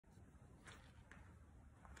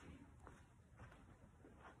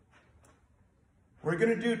We're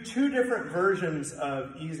going to do two different versions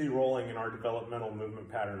of easy rolling in our developmental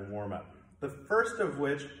movement pattern warm-up. The first of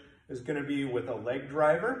which is going to be with a leg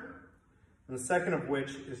driver, and the second of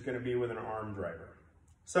which is going to be with an arm driver.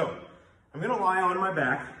 So I'm going to lie on my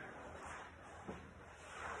back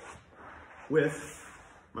with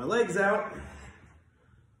my legs out,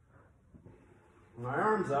 my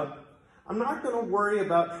arms up. I'm not going to worry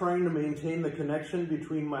about trying to maintain the connection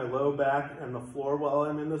between my low back and the floor while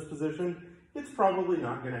I'm in this position. It's probably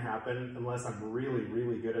not going to happen unless I'm really,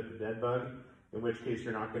 really good at the dead bug, in which case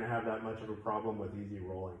you're not going to have that much of a problem with easy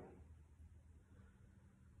rolling.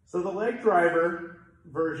 So the leg driver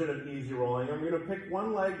version of easy rolling, I'm going to pick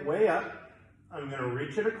one leg way up. I'm going to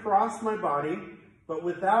reach it across my body, but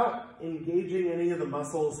without engaging any of the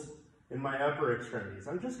muscles in my upper extremities.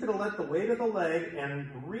 I'm just going to let the weight of the leg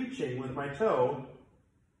and reaching with my toe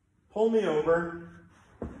pull me over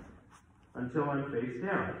until I'm face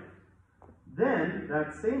down. Then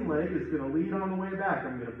that same leg is going to lead on the way back.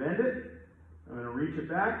 I'm going to bend it, I'm going to reach it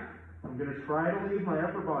back, I'm going to try to leave my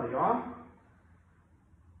upper body off,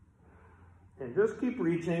 and just keep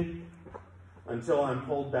reaching until I'm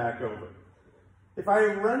pulled back over. If I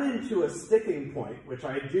run into a sticking point, which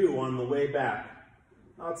I do on the way back,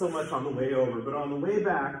 not so much on the way over, but on the way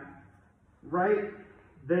back, right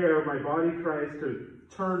there, my body tries to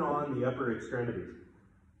turn on the upper extremities.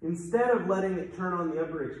 Instead of letting it turn on the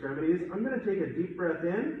upper extremities, I'm going to take a deep breath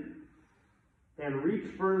in and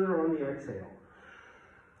reach further on the exhale.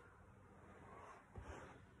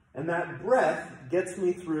 And that breath gets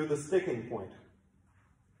me through the sticking point.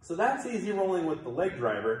 So that's easy rolling with the leg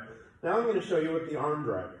driver. Now I'm going to show you with the arm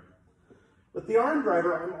driver. With the arm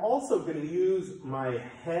driver, I'm also going to use my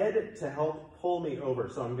head to help pull me over.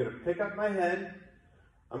 So I'm going to pick up my head,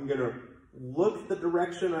 I'm going to look the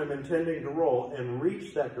direction I'm intending to roll and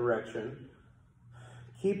reach that direction,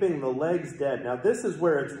 keeping the legs dead. Now this is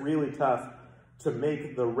where it's really tough to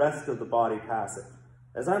make the rest of the body passive.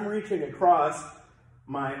 As I'm reaching across,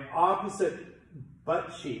 my opposite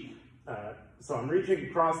butt cheek, so I'm reaching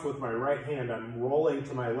across with my right hand, I'm rolling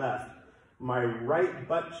to my left. My right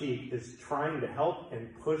butt cheek is trying to help and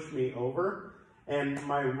push me over, and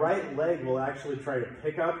my right leg will actually try to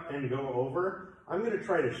pick up and go over. I'm going to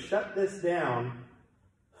try to shut this down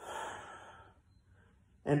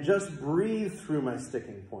and just breathe through my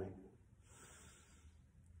sticking point.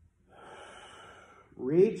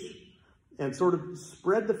 Reach and sort of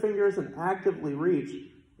spread the fingers and actively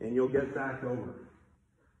reach, and you'll get back over.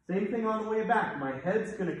 Same thing on the way back. My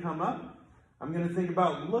head's going to come up. I'm going to think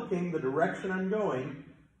about looking the direction I'm going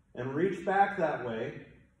and reach back that way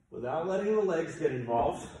without letting the legs get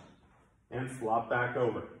involved and flop back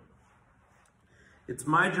over. It's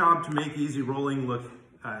my job to make easy rolling look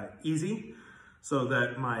easy so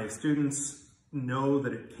that my students know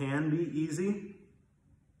that it can be easy.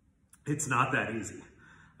 It's not that easy.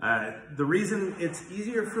 The reason it's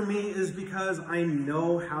easier for me is because I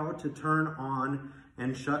know how to turn on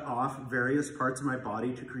and shut off various parts of my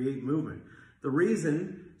body to create movement. The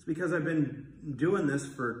reason is because I've been doing this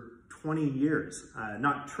for 20 years,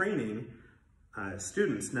 not training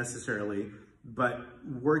students necessarily, but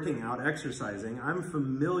working out, exercising. I'm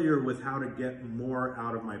familiar with how to get more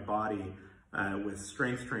out of my body with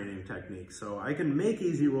strength training techniques. So I can make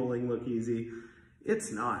easy rolling look easy.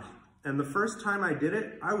 It's not. And the first time I did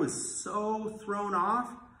it, I was so thrown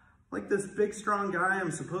off. Like this big, strong guy,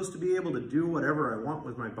 I'm supposed to be able to do whatever I want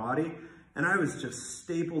with my body. And I was just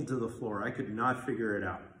stapled to the floor. I could not figure it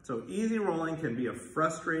out. So easy rolling can be a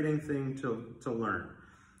frustrating thing to learn.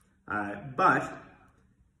 But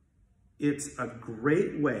it's a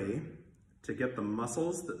great way to get the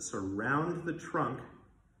muscles that surround the trunk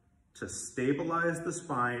to stabilize the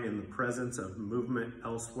spine in the presence of movement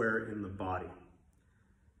elsewhere in the body.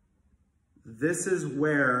 This is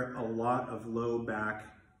where a lot of low back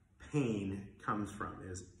pain comes from,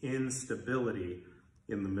 is instability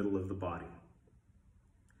in the middle of the body.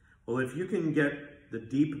 Well, if you can get the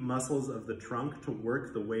deep muscles of the trunk to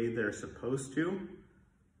work the way they're supposed to,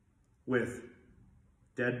 with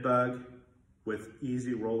dead bug, with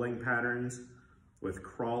easy rolling patterns, with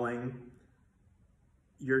crawling,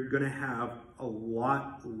 you're going to have a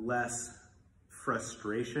lot less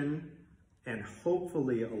frustration and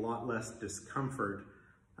hopefully a lot less discomfort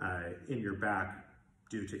in your back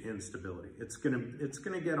due to instability. It's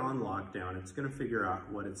gonna get on lockdown. It's gonna figure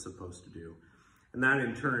out what it's supposed to do. And that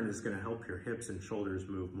in turn is gonna help your hips and shoulders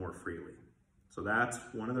move more freely. So that's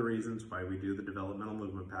one of the reasons why we do the developmental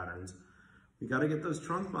movement patterns. We gotta get those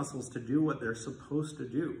trunk muscles to do what they're supposed to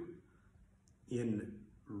do in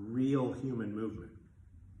real human movement.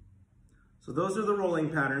 So those are the rolling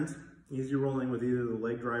patterns. Easy rolling with either the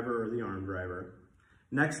leg driver or the arm driver.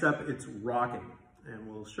 Next up, it's rocking, and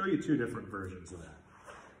we'll show you two different versions of that.